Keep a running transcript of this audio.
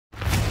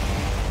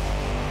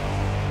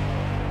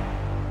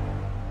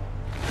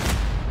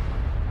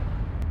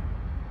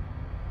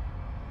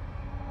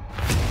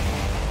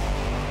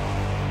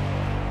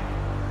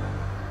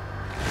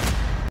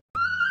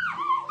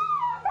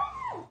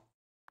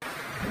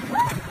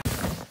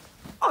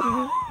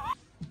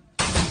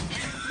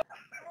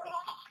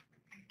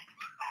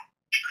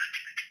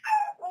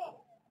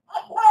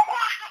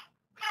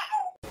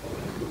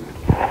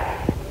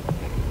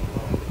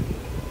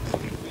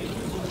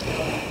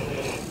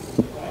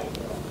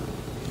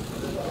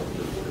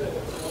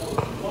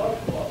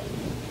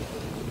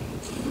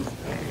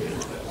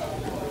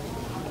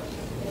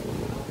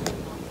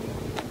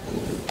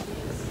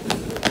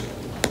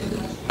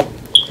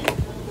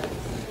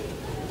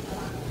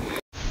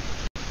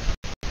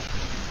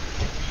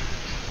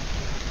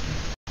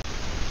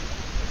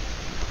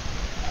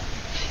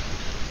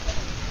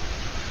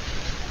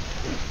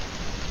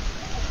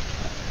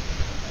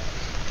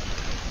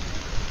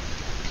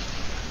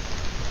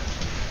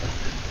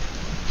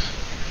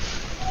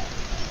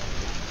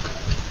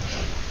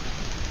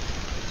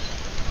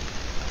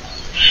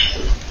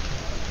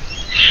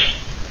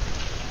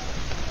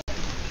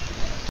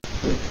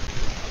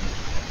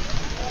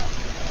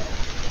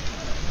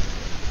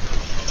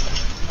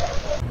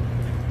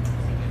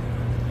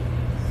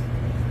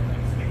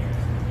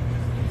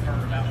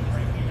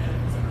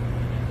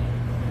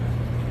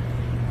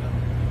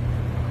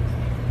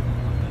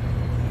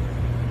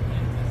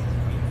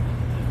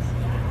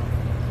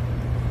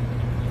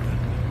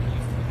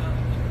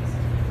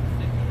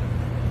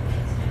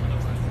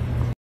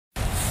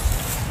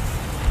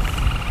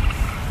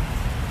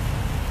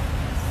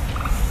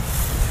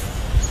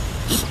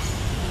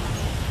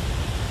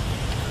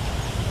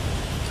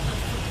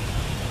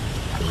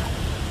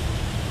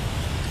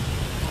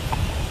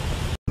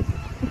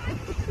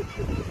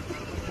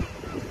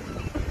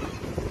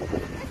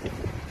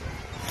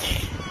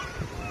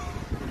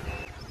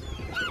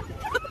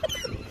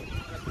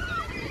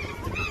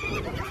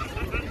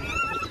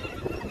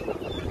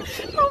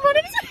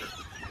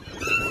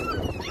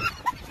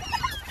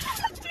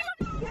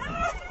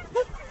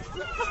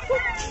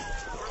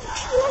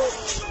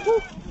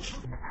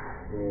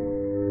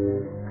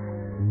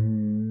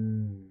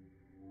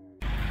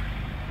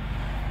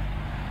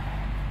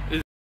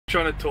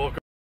Trying to talk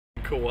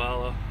a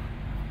koala.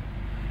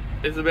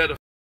 It's about to f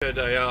her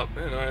day up,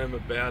 and I am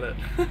about it.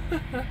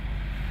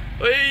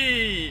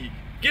 Hey!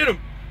 Get him!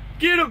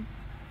 Get him!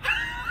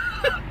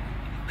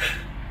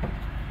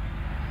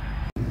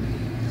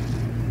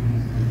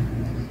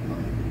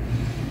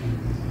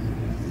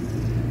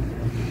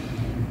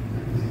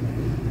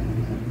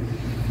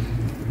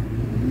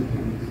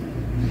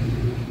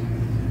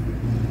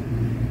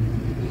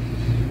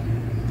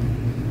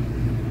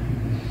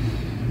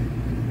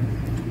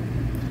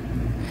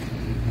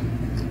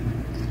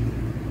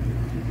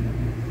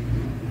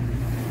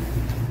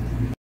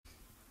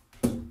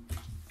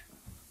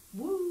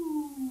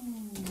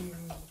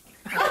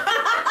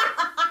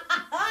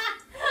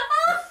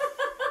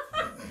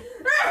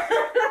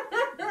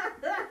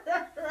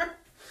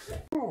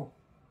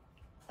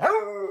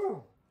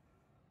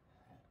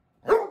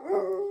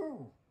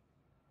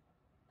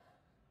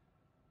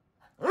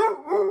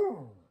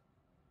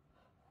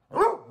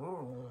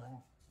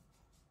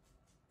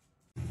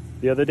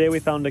 The other day we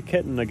found a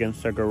kitten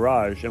against our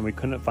garage and we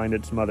couldn't find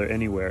its mother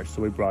anywhere,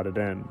 so we brought it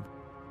in.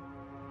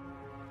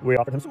 We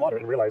offered him some water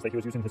and realized that he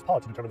was using his paw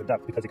to determine the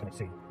depth because he couldn't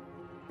see.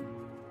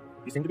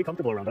 He seemed to be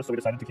comfortable around us, so we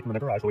decided to keep him in the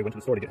garage while we went to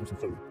the store to get him some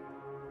food.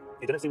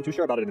 He didn't seem too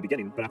sure about it in the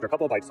beginning, but after a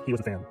couple of bites, he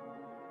was a fan.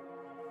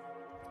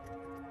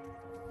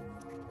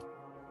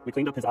 We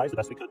cleaned up his eyes the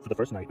best we could for the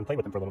first night and played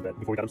with him for a little bit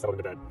before we got him settled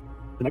into bed.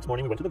 The next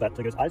morning we went to the vet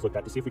to get his eyes looked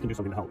at to see if we can do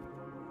something to help.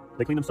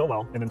 They cleaned him so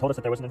well and then told us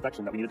that there was an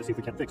infection that we needed to see if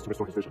we can't fix to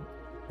restore his vision.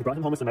 We brought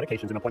him home with some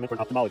medications and an appointment for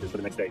an ophthalmologist for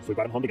the next day, so we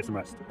brought him home to get some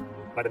rest.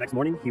 By the next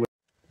morning, he was...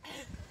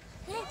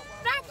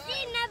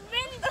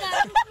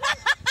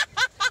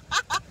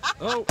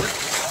 Oh!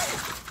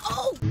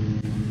 Oh!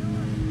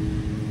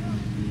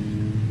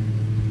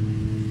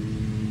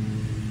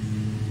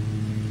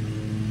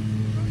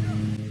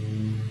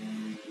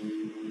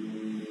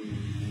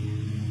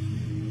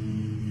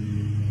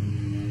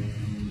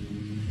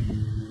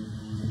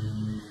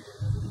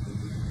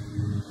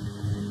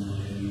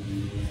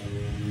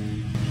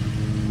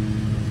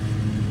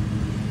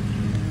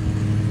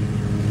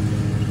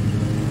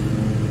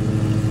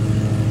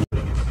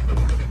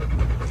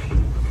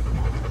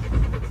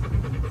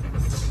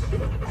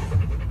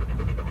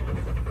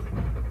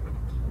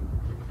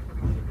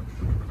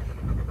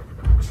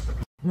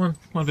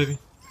 Come on, baby.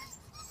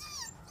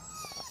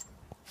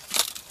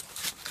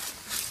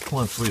 Come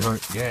on,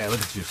 sweetheart. Yeah, look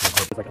at you.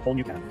 It's like a whole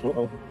new cat.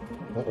 Uh-oh.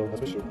 Uh-oh,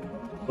 that's my shoe.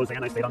 Jose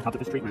and I stayed on top of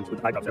his treatments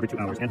with eye drops every 2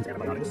 hours and his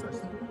antibiotics.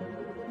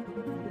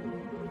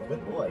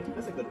 Good boy.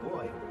 That's a good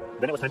boy.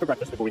 Then it was time for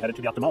breakfast before we headed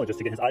to the ophthalmologist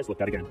to get his eyes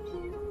looked at again.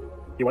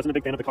 He wasn't a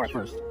big fan of the car at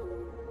first,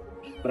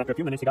 but after a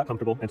few minutes he got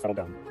comfortable and settled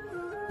down.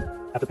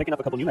 After picking up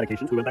a couple new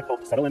medications, we went back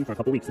home to settle in for a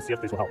couple weeks to see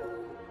if this will help.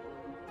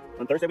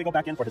 On Thursday we go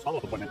back in for his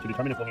follow-up appointment to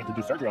determine if we'll need to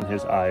do surgery on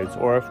his eyes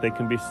or if they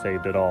can be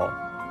saved at all.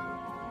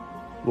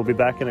 We'll be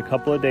back in a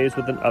couple of days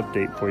with an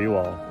update for you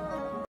all.